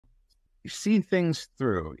see things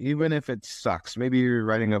through, even if it sucks. Maybe you're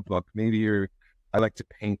writing a book. I like to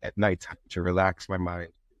paint at nighttime to relax my mind.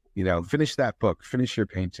 Finish that book, finish your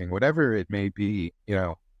painting, whatever it may be.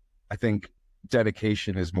 I think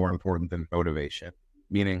dedication is more important than motivation,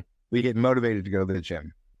 meaning we get motivated to go to the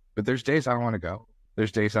gym, but there's days I don't want to go.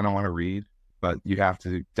 There's days I don't want to read, but you have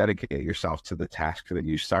to dedicate yourself to the task that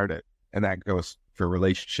you started. And that goes for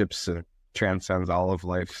relationships and transcends all of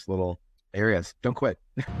life's little areas. Don't quit.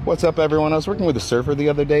 What's up, everyone? I was working with a surfer the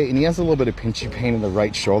other day, and he has a little bit of pinchy pain in the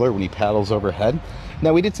right shoulder when he paddles overhead.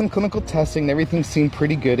 Now, we did some clinical testing, and everything seemed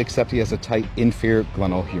pretty good, except he has a tight inferior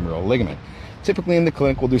glenohumeral ligament. Typically in the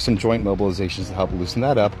clinic, we'll do some joint mobilizations to help loosen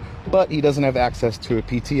that up, but he doesn't have access to a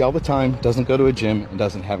PT all the time, doesn't go to a gym, and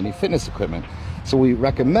doesn't have any fitness equipment. So what we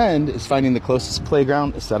recommend is finding the closest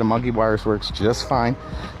playground. A set of monkey bars works just fine.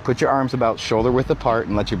 Put your arms about shoulder width apart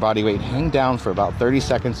and let your body weight hang down for about 30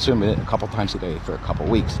 seconds to a minute, a couple times a day for a couple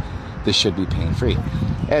weeks. This should be pain-free.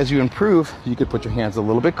 As you improve, you could put your hands a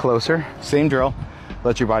little bit closer. Same drill.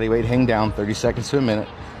 Let your body weight hang down 30 seconds to a minute,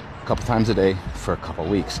 a couple times a day for a couple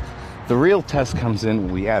weeks. The real test comes in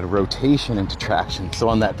when we add rotation into traction. So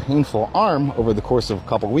on that painful arm, over the course of a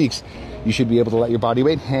couple weeks, you should be able to let your body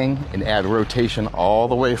weight hang and add rotation all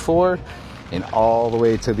the way forward and all the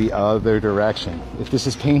way to the other direction. If this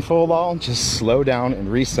is painful at all, just slow down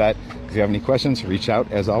and reset. If you have any questions, reach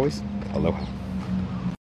out. As always, aloha.